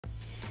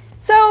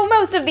So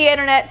most of the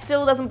internet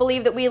still doesn't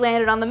believe that we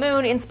landed on the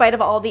moon in spite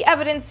of all the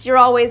evidence. You're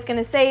always going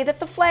to say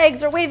that the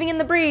flags are waving in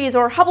the breeze,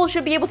 or Hubble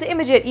should be able to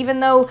image it even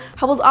though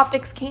Hubble's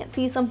optics can't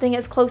see something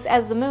as close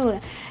as the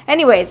moon.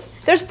 Anyways,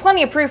 there's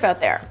plenty of proof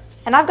out there,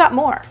 and I've got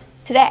more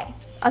today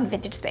on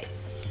Vintage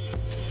Space.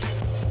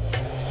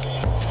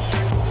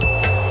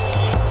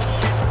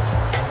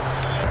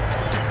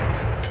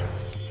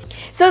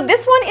 So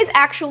this one is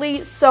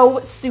actually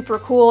so super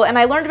cool, and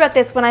I learned about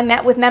this when I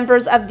met with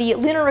members of the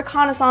Lunar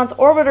Reconnaissance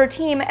Orbiter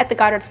team at the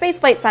Goddard Space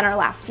Flight Center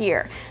last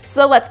year.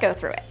 So let's go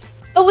through it.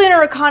 The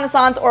Lunar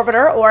Reconnaissance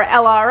Orbiter, or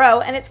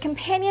LRO, and its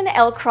companion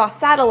L-Cross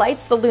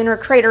satellites, the Lunar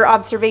Crater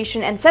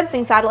Observation and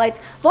Sensing Satellites,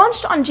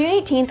 launched on June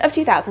 18th of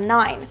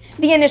 2009.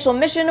 The initial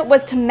mission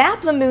was to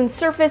map the moon's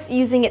surface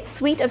using its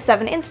suite of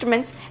 7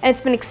 instruments, and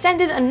it's been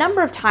extended a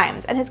number of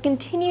times and has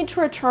continued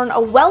to return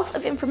a wealth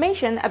of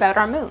information about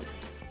our moon.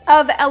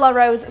 Of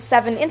LRO's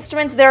 7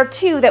 instruments, there are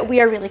 2 that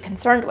we are really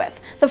concerned with.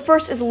 The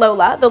first is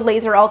LOLA, the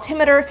laser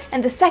altimeter,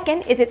 and the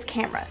second is its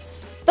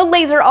cameras. The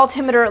laser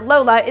altimeter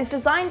LOLA is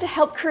designed to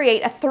help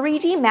create a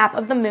 3D map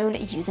of the moon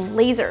using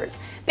lasers.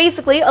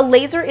 Basically, a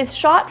laser is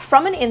shot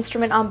from an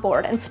instrument on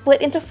board and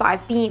split into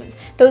 5 beams.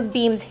 Those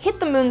beams hit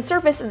the moon's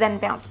surface, then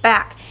bounce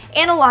back.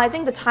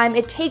 Analyzing the time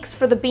it takes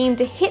for the beam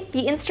to hit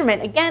the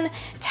instrument again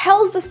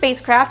tells the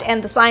spacecraft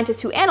and the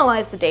scientists who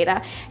analyze the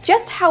data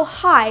just how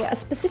high a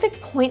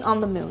specific point on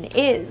the moon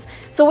is.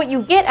 So what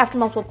you get after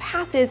multiple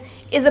passes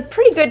is a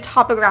pretty good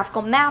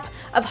topographical map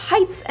of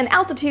heights and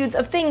altitudes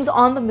of things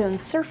on the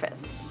moon's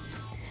surface.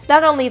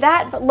 Not only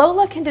that, but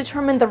LOLA can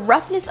determine the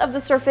roughness of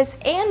the surface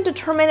and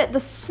determine the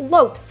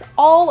slopes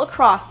all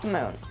across the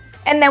moon.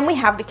 And then we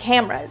have the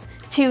cameras,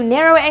 2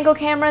 narrow-angle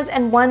cameras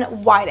and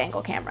 1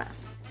 wide-angle camera.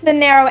 The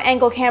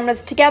narrow-angle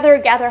cameras together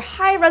gather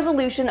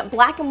high-resolution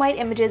black and white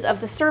images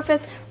of the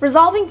surface,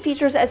 resolving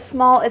features as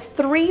small as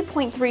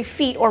 3.3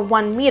 feet or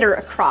 1 meter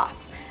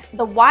across.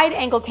 The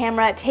wide-angle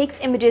camera takes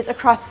images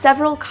across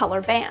several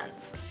color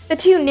bands. The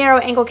 2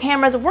 narrow-angle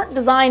cameras weren't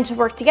designed to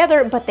work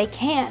together, but they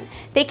can.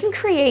 They can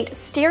create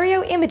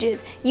stereo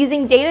images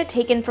using data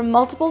taken from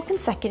multiple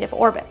consecutive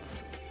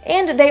orbits.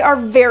 And they are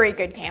very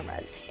good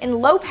cameras.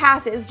 In low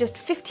passes, just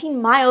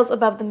 15 miles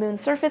above the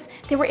moon's surface,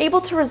 they were able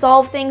to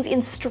resolve things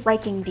in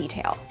striking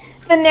detail.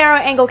 The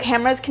narrow-angle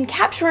cameras can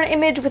capture an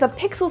image with a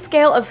pixel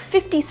scale of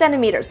 50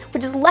 centimeters,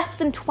 which is less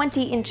than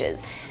 20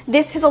 inches.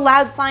 This has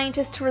allowed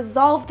scientists to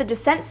resolve the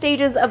descent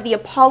stages of the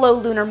Apollo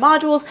lunar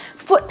modules,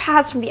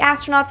 footpaths from the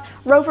astronauts,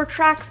 rover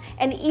tracks,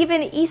 and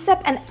even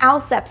ESEP and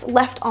ALSEPs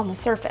left on the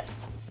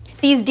surface.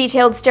 These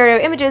detailed stereo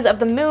images of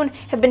the moon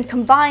have been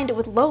combined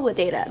with LOLA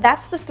data.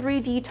 That's the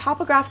 3D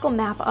topographical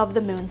map of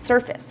the moon's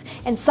surface.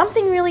 And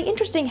something really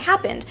interesting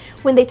happened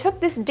when they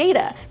took this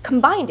data,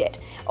 combined it,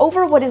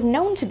 over what is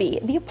known to be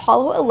the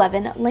Apollo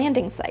 11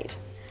 landing site.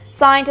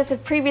 Scientists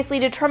have previously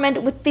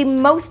determined with the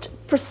most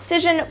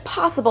precision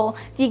possible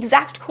the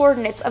exact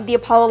coordinates of the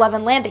Apollo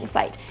 11 landing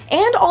site,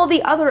 and all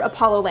the other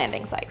Apollo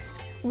landing sites.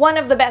 One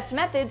of the best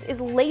methods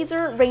is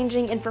laser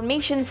ranging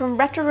information from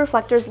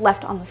retroreflectors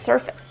left on the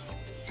surface.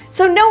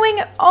 So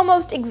knowing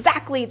almost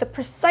exactly the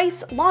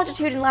precise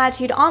longitude and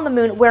latitude on the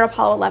moon where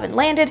Apollo 11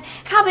 landed,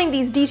 having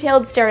these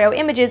detailed stereo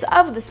images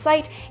of the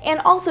site, and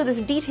also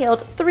this detailed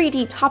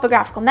 3D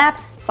topographical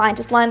map,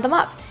 scientists lined them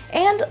up.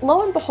 And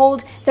lo and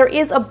behold, there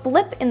is a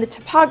blip in the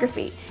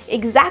topography,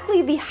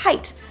 exactly the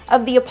height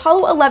of the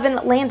Apollo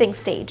 11 landing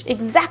stage,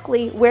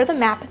 exactly where the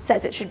map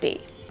says it should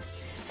be.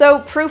 So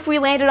proof we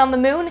landed on the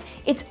moon?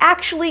 It's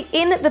actually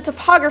in the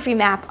topography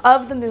map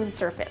of the moon's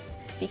surface.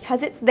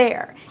 Because it's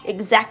there,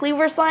 exactly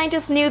where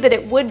scientists knew that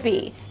it would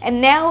be. And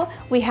now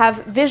we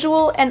have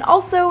visual and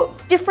also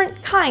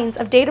different kinds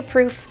of data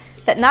proof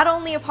that not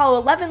only Apollo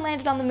 11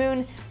 landed on the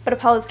moon, but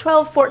Apollos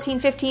 12, 14,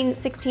 15,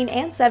 16,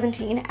 and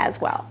 17 as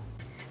well.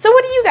 So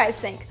what do you guys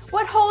think?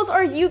 What holes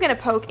are you gonna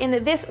poke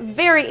in this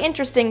very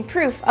interesting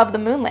proof of the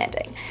moon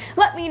landing?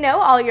 Let me know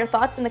all your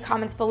thoughts in the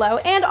comments below,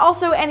 and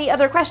also any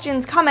other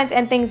questions, comments,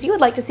 and things you would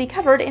like to see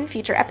covered in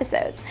future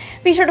episodes.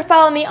 Be sure to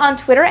follow me on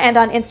Twitter and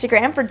on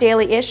Instagram for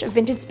daily-ish,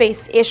 vintage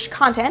space-ish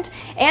content.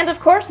 And of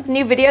course, with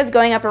new videos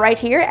going up right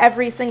here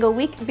every single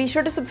week, be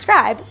sure to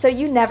subscribe so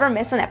you never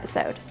miss an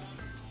episode.